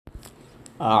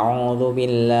أعوذ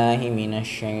بالله من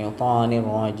الشيطان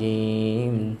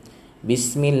الرجيم.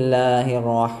 بسم الله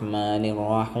الرحمن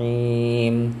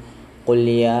الرحيم. قل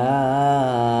يا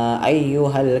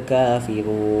أيها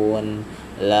الكافرون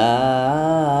لا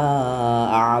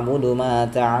أعبد ما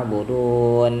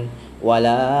تعبدون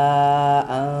ولا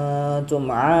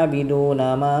أنتم عابدون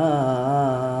ما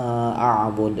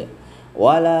أعبد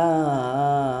ولا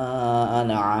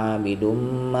أنا عابد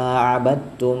ما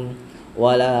عبدتم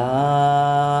ولا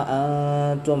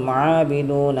أنتم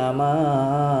عابدون ما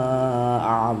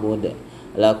أعبد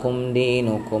لكم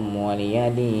دينكم ولي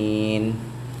دين.